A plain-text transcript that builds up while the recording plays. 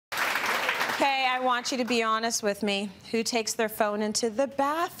Okay, I want you to be honest with me. Who takes their phone into the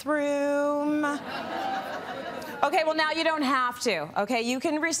bathroom? Okay, well, now you don't have to, okay? You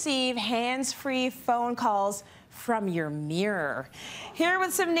can receive hands-free phone calls from your mirror. Here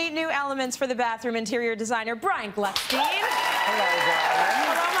with some neat new elements for the bathroom interior designer, Brian Gluckstein. Hello, Brian.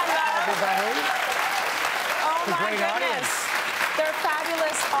 Hello, my love. Everybody. Oh, my Great goodness. audience. They're a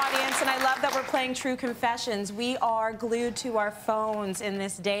fabulous audience, and I love that we're playing True Confessions. We are glued to our phones in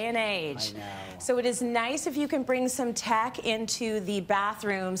this day and age. I know. So it is nice if you can bring some tech into the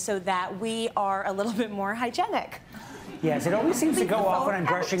bathroom so that we are a little bit more hygienic. Yes, it always seems to go off when I'm out.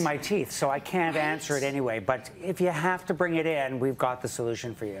 brushing my teeth, so I can't answer it anyway. But if you have to bring it in, we've got the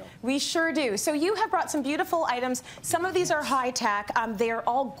solution for you. We sure do. So you have brought some beautiful items. Some of these are high-tech. They are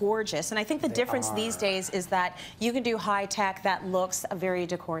all gorgeous. And I think the difference these days is that you can do high-tech that looks very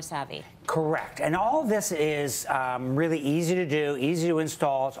decor-savvy. Correct. And all this is really easy to do, easy to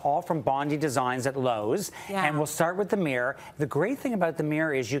install. It's all from Bondi Designs at Lowe's. Yeah. And we'll start with the mirror. The great thing about the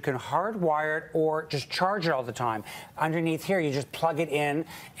mirror is you can hardwire it or just charge it all the time. Underneath here, you just plug it in,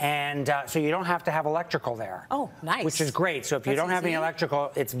 and so you don't have to have electrical there. Oh, nice. Which is great. So if you don't have any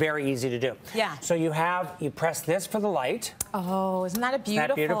electrical, it's very easy to do. Yeah. So you press this for the light. Oh, isn't that beautiful? Isn't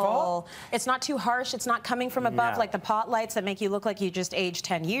that beautiful? It's not too harsh. It's not coming from above like the pot lights that make you look like you just aged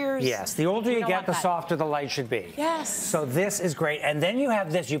 10 years. Yes. The older you get, the softer the light should be. Yes. So this is great. And then you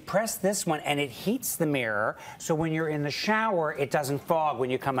have this. You press this one, and it heats the mirror. So when you're in the shower, it doesn't fog when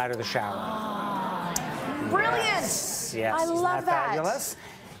you come out of the shower. Oh, brilliant. Yes. I love that. Fabulous.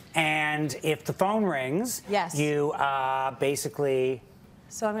 And if the phone rings, yes, you basically...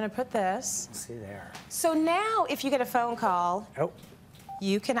 So I'm going to put this. Let's see there. So now, if you get a phone call,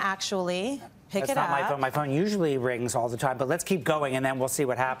 you can actually pick it up. That's not my phone. My phone usually rings all the time, but let's keep going, and then we'll see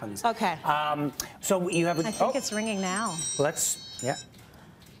what happens. Okay. So you have a... I think it's ringing now. Yeah.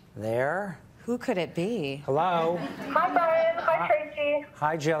 There. Who could it be? Hello. Hi, Brian. Hi, Tracy.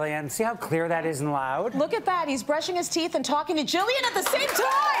 Hi, Jillian. See how clear that is and loud? Look at that. He's brushing his teeth and talking to Jillian at the same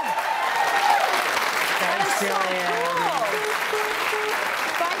time. Thanks, Jillian.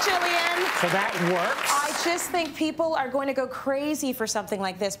 Bye, Jillian. So that works. I just think people are going to go crazy for something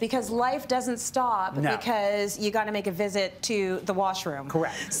like this because life doesn't stop because you got to make a visit to the washroom.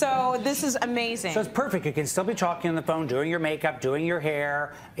 Correct. So this is amazing. So it's perfect. You can still be talking on the phone, doing your makeup, doing your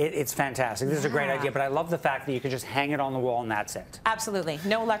hair. It's fantastic. This is a great idea, but I love the fact that you can just hang it on the wall and that's it. Absolutely.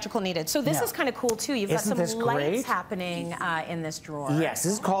 No electrical needed. So this is kind of cool, too. You've got some lights happening in this drawer. Yes,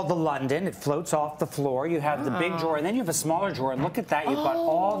 this is called the London. It floats off the floor. You have the big drawer, and then you have a smaller drawer, and look at that. You've got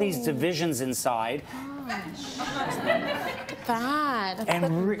all these divisions inside. Look at that.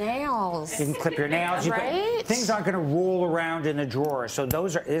 And nails. You can clip your nails. Things aren't going to roll around in the drawer. So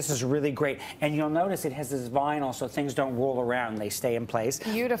this is really great. And you'll notice it has this vinyl so things don't roll around. They stay in place.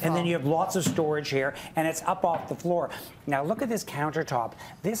 Beautiful. And then you have lots of storage here, and it's up off the floor. Now look at this countertop.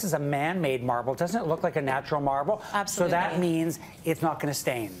 This is a man-made marble. Doesn't it look like a natural marble? Absolutely. So that means it's not going to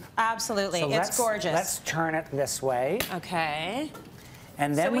stain. Absolutely. So it's gorgeous. Let's turn it this way. Okay.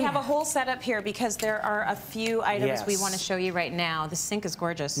 And then so we have a whole setup here because there are a few items we want to show you right now. The sink is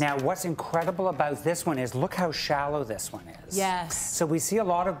gorgeous. Now, what's incredible about this one is look how shallow this one is. Yes. So we see a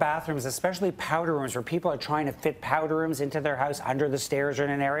lot of bathrooms, especially powder rooms, where people are trying to fit powder rooms into their house under the stairs or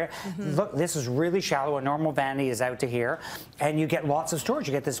in an area. Look, this is really shallow. A normal vanity is out to here. And you get lots of storage.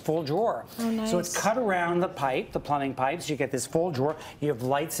 You get this full drawer. Oh, nice. So it's cut around the pipe, the plumbing pipes. You get this full drawer. You have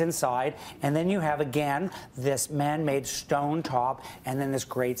lights inside. And then you have, again, this man-made stone top and then this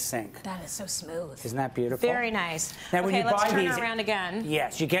great sink. That is so smooth. Isn't that beautiful? Very nice. Now, when you let's buy turn these, it around again.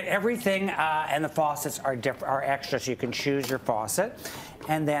 Yes, you get everything, and the faucets are extra, so you can choose your faucet.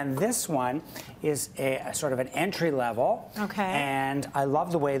 And then this one is a sort of an entry level. Okay. And I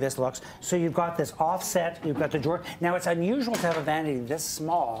love the way this looks. So you've got this offset, you've got the drawer. Now, it's unusual to have a vanity this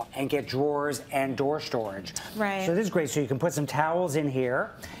small and get drawers and door storage. Right. So this is great. So you can put some towels in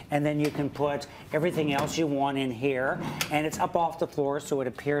here, and then you can put everything else you want in here. And it's up off the floor, so it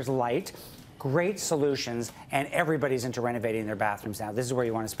appears light. Great solutions, and everybody's into renovating their bathrooms now. This is where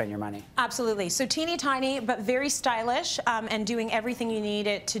you want to spend your money. Absolutely. So teeny tiny, but very stylish, and doing everything you need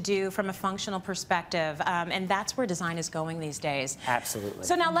it to do from a functional perspective. And that's where design is going these days. Absolutely.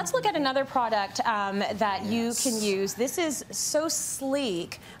 So now let's look at another product that you can use. This is so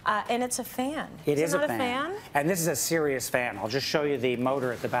sleek, and it's a fan. It is not a fan. And this is a serious fan. I'll just show you the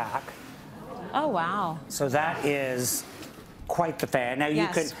motor at the back. Oh, wow. So that is quite the fan. Now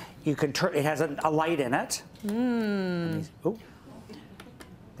you can turn. It has a light in it. Ooh.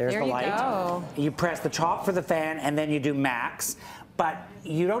 There's the light. Go. You press the top for the fan, and then you do max. But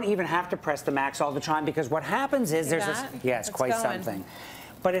you don't even have to press the max all the time because what happens is it's quite something.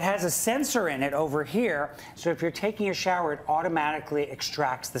 but it has a sensor in it over here, so if you're taking a shower, it automatically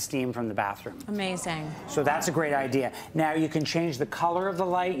extracts the steam from the bathroom. Amazing. So that's a great idea. Now you can change the color of the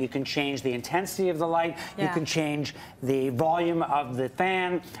light, you can change the intensity of the light, you can change the volume of the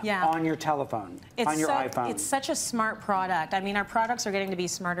fan on your telephone, on your iPhone. It's such a smart product. I mean, our products are getting to be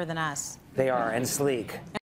smarter than us. They are, and sleek.